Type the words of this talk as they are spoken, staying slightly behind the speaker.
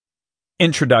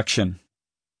Introduction.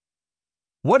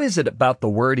 What is it about the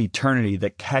word eternity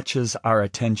that catches our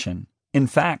attention? In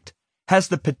fact, has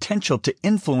the potential to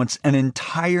influence an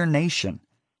entire nation.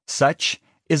 Such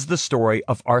is the story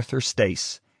of Arthur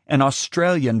Stace, an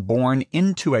Australian born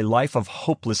into a life of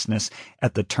hopelessness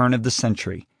at the turn of the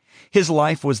century. His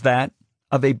life was that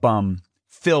of a bum,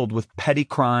 filled with petty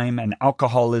crime and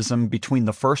alcoholism between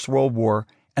the First World War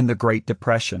and the Great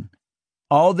Depression.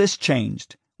 All this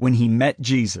changed when he met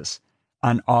Jesus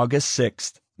on August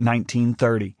 6,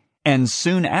 1930, and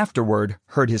soon afterward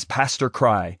heard his pastor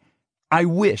cry, "I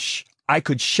wish I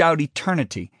could shout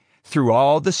eternity through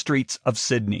all the streets of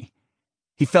Sydney."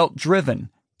 He felt driven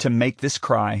to make this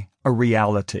cry a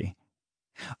reality.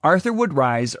 Arthur would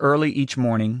rise early each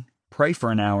morning, pray for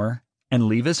an hour, and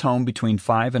leave his home between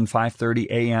 5 and 5:30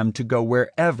 a.m. to go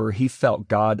wherever he felt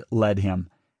God led him.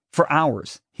 For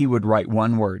hours, he would write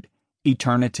one word,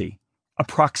 eternity,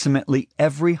 approximately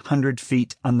every 100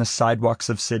 feet on the sidewalks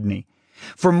of Sydney.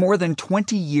 For more than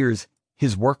 20 years,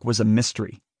 his work was a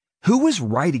mystery. Who was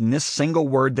writing this single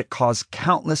word that caused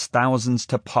countless thousands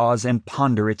to pause and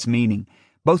ponder its meaning,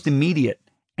 both immediate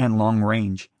and long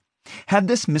range? Had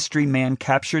this mystery man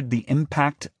captured the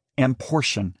impact and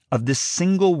portion of this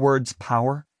single word's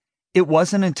power? It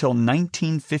wasn't until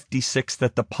 1956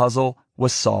 that the puzzle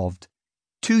was solved.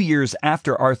 2 years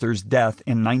after Arthur's death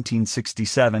in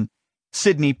 1967,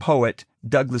 Sydney poet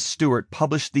Douglas Stewart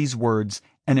published these words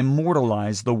and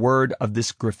immortalized the word of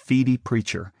this graffiti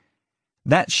preacher.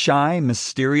 That shy,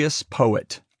 mysterious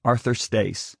poet, Arthur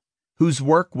Stace, whose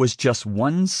work was just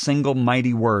one single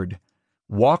mighty word,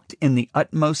 walked in the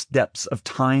utmost depths of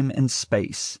time and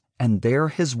space, and there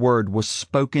his word was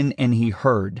spoken and he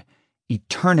heard,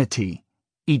 eternity,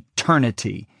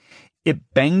 eternity.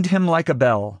 It banged him like a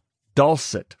bell,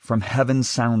 dulcet from heaven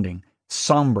sounding,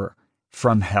 somber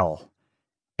from hell.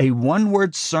 A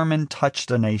one-word sermon touched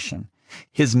a nation.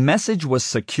 His message was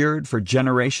secured for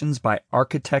generations by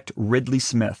architect Ridley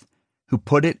Smith, who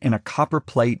put it in a copper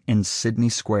plate in Sydney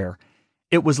Square.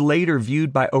 It was later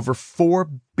viewed by over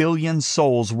 4 billion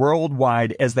souls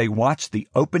worldwide as they watched the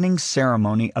opening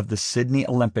ceremony of the Sydney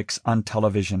Olympics on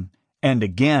television, and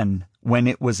again when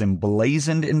it was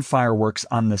emblazoned in fireworks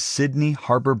on the Sydney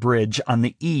Harbour Bridge on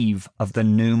the eve of the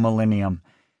new millennium.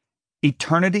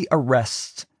 Eternity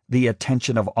arrests the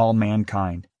attention of all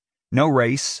mankind. No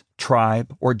race,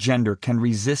 tribe, or gender can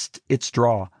resist its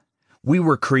draw. We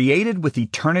were created with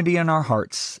eternity in our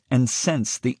hearts and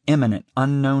sense the imminent,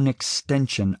 unknown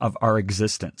extension of our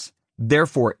existence.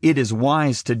 Therefore, it is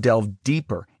wise to delve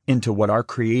deeper into what our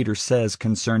Creator says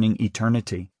concerning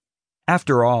eternity.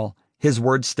 After all, His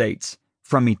Word states,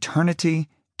 "From eternity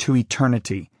to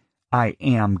eternity, I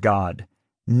am God.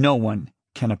 No one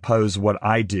can oppose what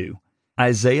I do."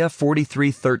 Isaiah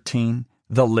 43:13,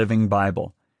 the Living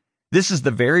Bible. This is the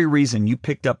very reason you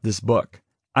picked up this book.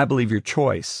 I believe your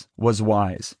choice was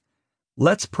wise.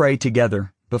 Let's pray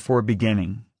together before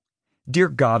beginning. Dear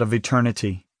God of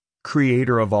eternity,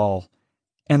 Creator of all,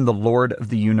 and the Lord of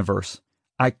the universe,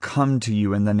 I come to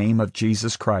you in the name of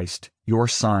Jesus Christ, your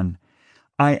Son.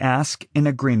 I ask in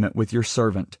agreement with your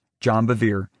servant, John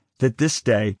Bevere, that this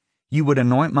day you would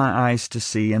anoint my eyes to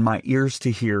see and my ears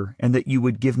to hear, and that you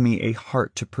would give me a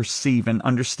heart to perceive and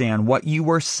understand what you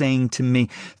are saying to me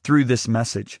through this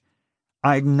message.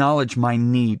 I acknowledge my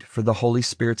need for the Holy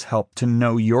Spirit's help to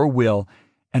know your will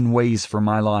and ways for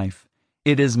my life.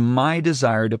 It is my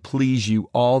desire to please you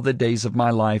all the days of my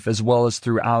life as well as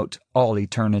throughout all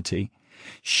eternity.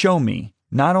 Show me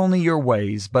not only your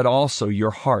ways, but also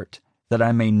your heart, that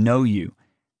I may know you.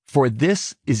 For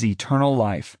this is eternal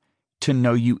life, to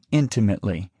know you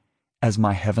intimately as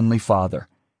my Heavenly Father.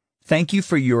 Thank you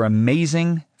for your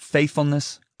amazing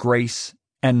faithfulness, grace,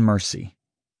 and mercy.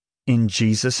 In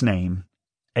Jesus' name,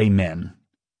 amen.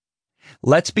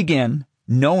 Let's begin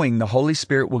knowing the Holy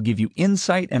Spirit will give you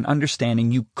insight and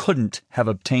understanding you couldn't have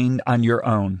obtained on your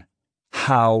own.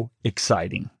 How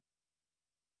exciting!